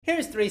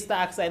Here's 3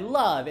 stocks I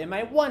love in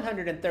my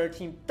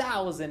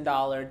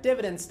 $113,000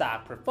 dividend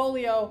stock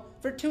portfolio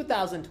for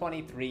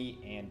 2023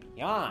 and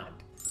beyond.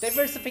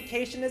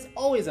 Diversification is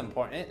always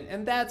important,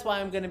 and that's why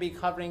I'm going to be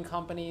covering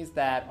companies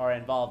that are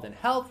involved in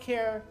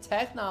healthcare,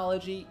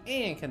 technology,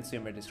 and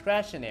consumer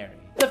discretionary.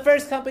 The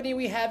first company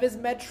we have is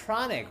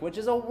Medtronic, which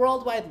is a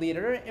worldwide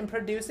leader in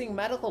producing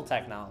medical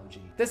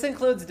technology. This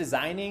includes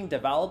designing,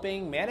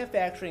 developing,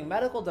 manufacturing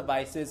medical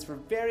devices for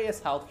various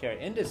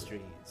healthcare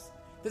industries.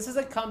 This is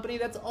a company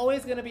that's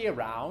always going to be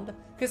around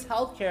because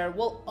healthcare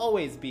will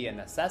always be a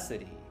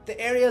necessity. The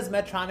areas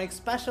Medtronic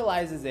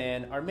specializes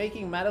in are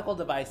making medical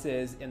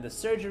devices in the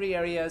surgery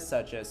areas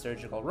such as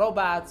surgical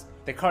robots,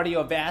 the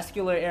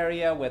cardiovascular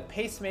area with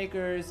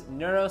pacemakers,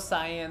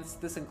 neuroscience,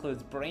 this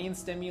includes brain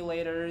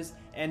stimulators,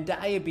 and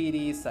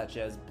diabetes such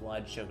as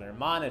blood sugar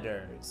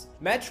monitors.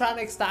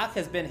 Medtronic stock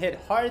has been hit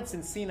hard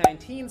since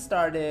C-19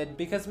 started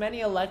because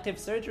many elective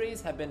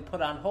surgeries have been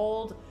put on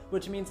hold,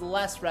 which means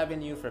less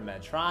revenue for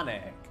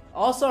Medtronic.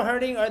 Also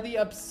hurting are the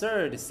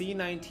absurd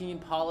C-19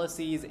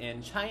 policies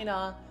in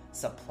China,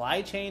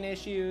 supply chain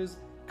issues,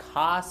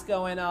 costs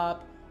going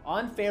up,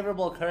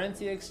 unfavorable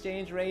currency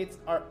exchange rates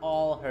are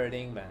all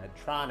hurting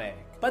Medtronic.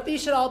 But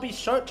these should all be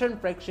short-term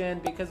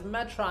friction because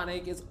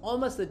Medtronic is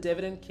almost a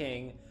dividend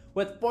king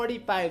with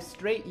 45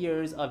 straight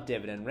years of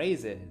dividend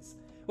raises.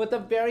 With a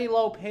very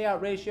low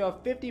payout ratio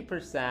of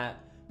 50%,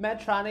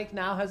 Medtronic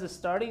now has a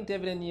starting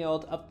dividend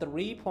yield of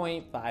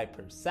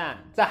 3.5%.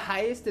 The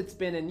highest it's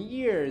been in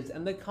years,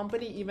 and the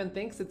company even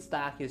thinks its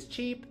stock is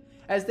cheap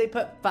as they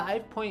put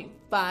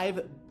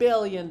 $5.5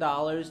 billion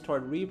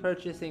toward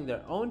repurchasing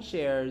their own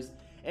shares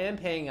and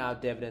paying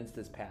out dividends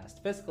this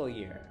past fiscal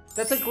year.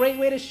 That's a great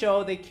way to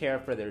show they care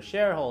for their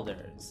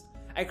shareholders.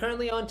 I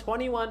currently own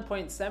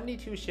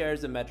 21.72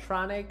 shares of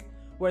Medtronic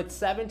worth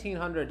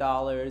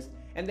 $1,700,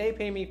 and they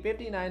pay me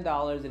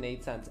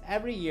 $59.08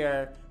 every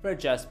year for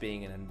just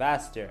being an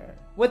investor.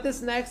 With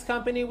this next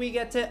company, we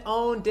get to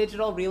own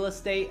digital real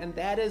estate, and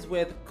that is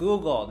with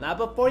Google. Now,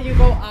 before you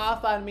go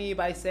off on me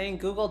by saying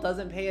Google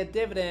doesn't pay a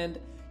dividend,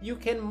 you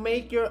can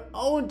make your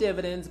own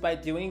dividends by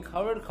doing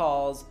covered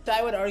calls, which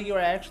I would argue are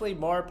actually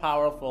more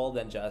powerful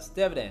than just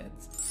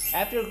dividends.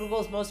 After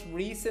Google's most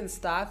recent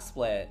stock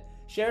split,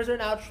 shares are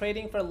now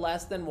trading for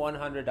less than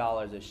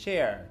 $100 a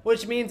share,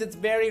 which means it's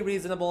very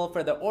reasonable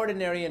for the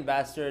ordinary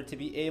investor to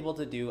be able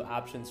to do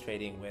options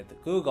trading with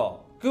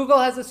Google. Google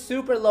has a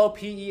super low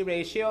PE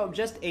ratio of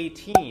just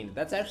 18.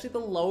 That's actually the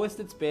lowest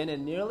it's been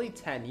in nearly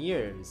 10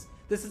 years.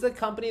 This is a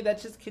company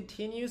that just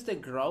continues to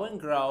grow and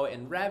grow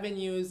in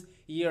revenues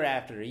year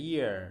after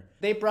year.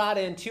 They brought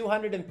in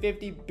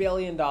 $250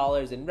 billion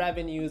in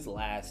revenues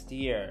last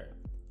year.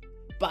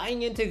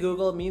 Buying into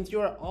Google means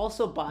you are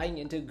also buying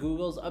into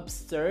Google's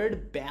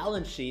absurd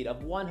balance sheet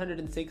of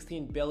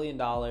 $116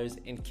 billion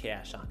in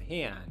cash on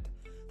hand.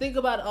 Think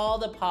about all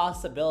the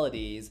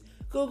possibilities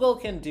Google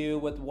can do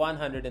with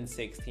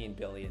 $116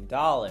 billion.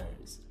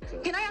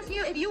 Can I ask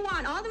you, if you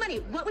want all the money,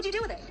 what would you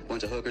do with it?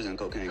 Bunch of hookers and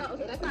cocaine. Oh,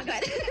 okay, that's not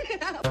good.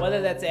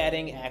 Whether that's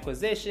adding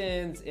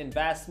acquisitions,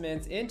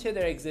 investments into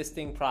their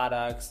existing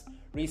products,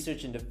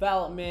 research and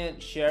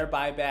development, share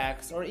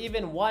buybacks, or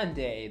even one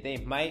day they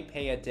might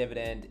pay a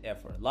dividend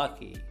if we're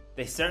lucky.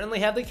 They certainly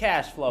have the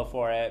cash flow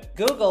for it.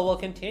 Google will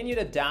continue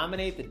to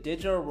dominate the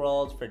digital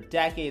world for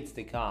decades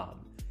to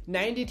come.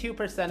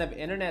 92% of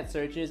internet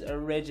searches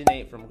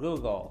originate from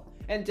Google.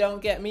 And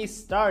don't get me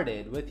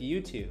started with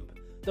YouTube.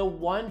 The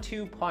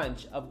 1-2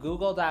 punch of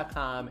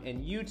Google.com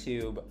and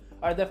YouTube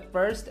are the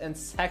first and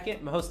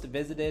second most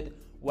visited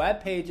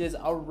web pages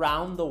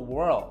around the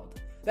world.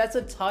 That's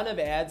a ton of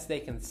ads they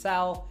can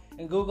sell,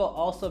 and Google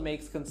also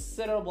makes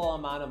considerable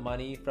amount of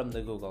money from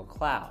the Google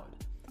Cloud.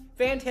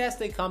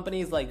 Fantastic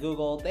companies like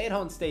Google, they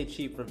don't stay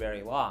cheap for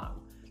very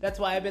long. That's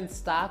why I've been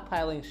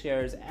stockpiling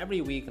shares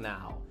every week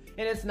now.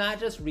 And it's not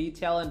just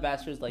retail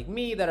investors like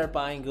me that are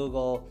buying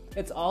Google,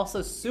 it's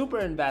also super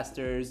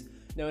investors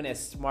known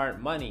as smart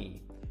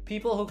money.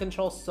 People who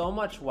control so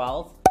much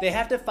wealth, they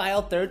have to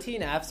file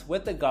 13Fs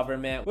with the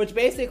government, which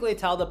basically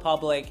tell the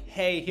public,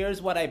 hey,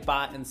 here's what I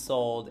bought and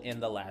sold in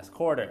the last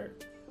quarter.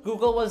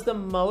 Google was the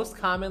most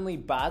commonly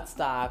bought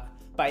stock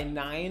by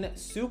 9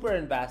 super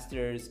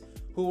investors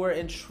who were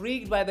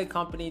intrigued by the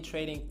company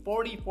trading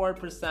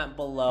 44%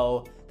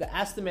 below the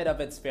estimate of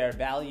its fair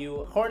value,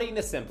 according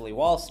to Simply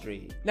Wall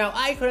Street. Now,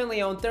 I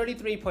currently own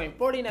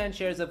 33.49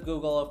 shares of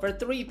Google for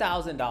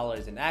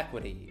 $3,000 in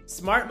equity.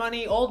 Smart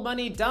money, old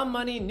money, dumb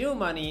money, new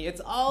money,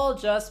 it's all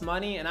just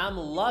money, and I'm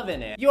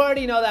loving it. You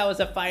already know that was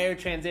a fire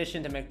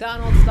transition to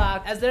McDonald's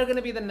stock, as they're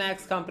gonna be the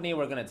next company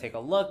we're gonna take a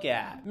look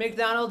at.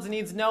 McDonald's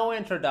needs no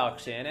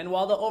introduction, and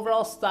while the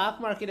overall stock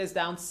market is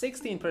down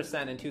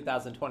 16% in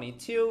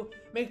 2022,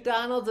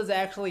 McDonald's is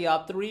actually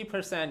up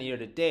 3% year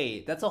to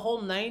date. That's a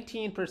whole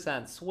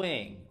 19% swing.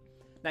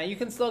 Now, you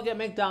can still get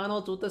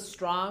McDonald's with a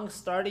strong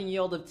starting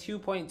yield of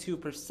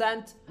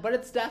 2.2%, but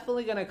it's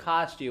definitely going to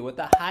cost you with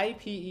a high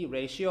PE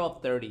ratio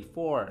of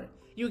 34.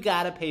 You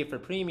gotta pay for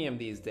premium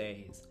these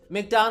days.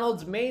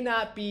 McDonald's may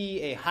not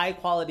be a high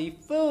quality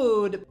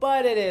food,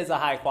 but it is a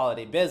high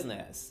quality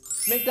business.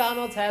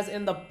 McDonald's has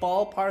in the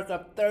ballpark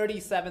of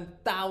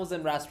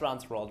 37,000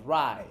 restaurants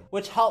worldwide,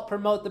 which help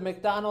promote the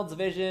McDonald's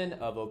vision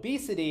of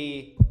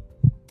obesity.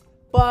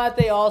 But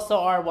they also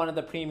are one of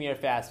the premier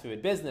fast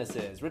food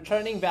businesses,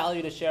 returning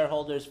value to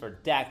shareholders for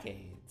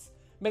decades.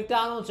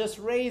 McDonald's just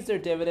raised their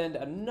dividend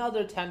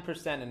another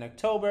 10% in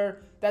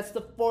October. That's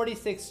the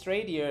 46th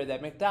straight year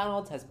that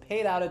McDonald's has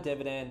paid out a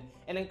dividend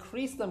and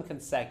increased them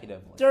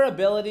consecutively. Their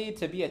ability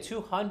to be a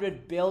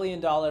 $200 billion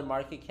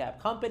market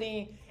cap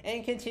company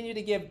and continue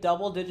to give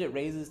double-digit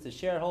raises to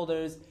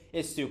shareholders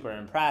is super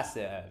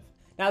impressive.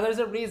 Now, there's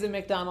a reason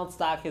McDonald's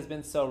stock has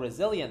been so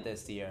resilient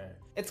this year.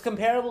 Its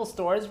comparable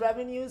stores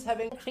revenues have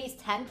increased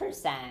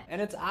 10%, and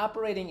its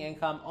operating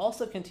income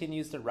also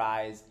continues to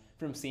rise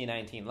from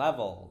C19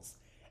 levels.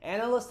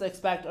 Analysts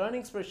expect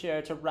earnings per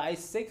share to rise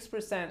 6%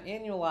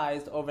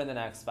 annualized over the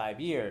next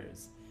 5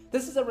 years.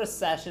 This is a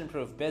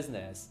recession-proof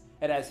business.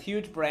 It has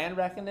huge brand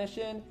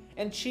recognition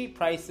and cheap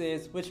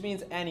prices, which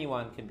means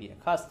anyone can be a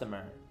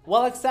customer.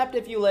 Well, except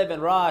if you live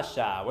in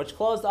Russia, which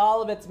closed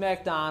all of its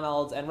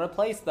McDonald's and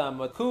replaced them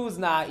with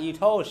Kuzna i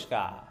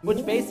Toshka,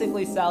 which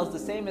basically sells the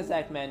same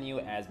exact menu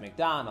as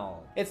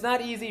McDonald's. It's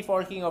not easy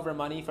forking over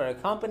money for a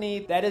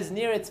company that is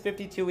near its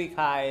 52-week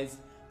highs,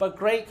 but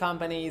great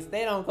companies,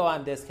 they don't go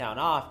on discount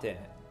often.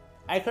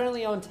 I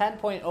currently own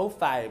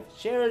 10.05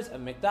 shares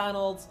of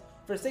McDonald's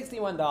for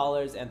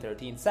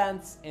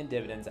 $61.13 in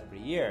dividends every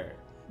year.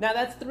 Now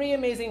that's 3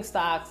 amazing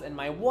stocks in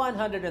my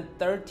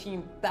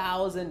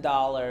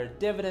 $113,000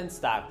 dividend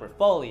stock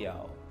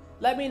portfolio.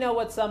 Let me know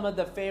what some of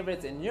the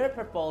favorites in your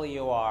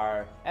portfolio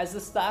are, as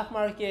the stock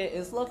market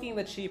is looking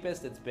the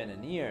cheapest it's been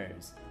in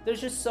years. There's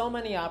just so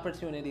many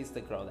opportunities to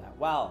grow that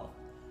wealth.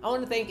 I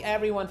want to thank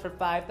everyone for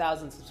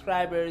 5,000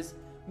 subscribers.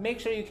 Make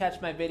sure you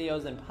catch my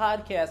videos in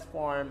podcast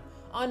form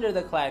under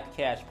the Clacked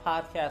Cash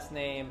podcast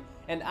name,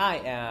 and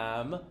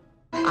I'm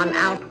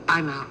out.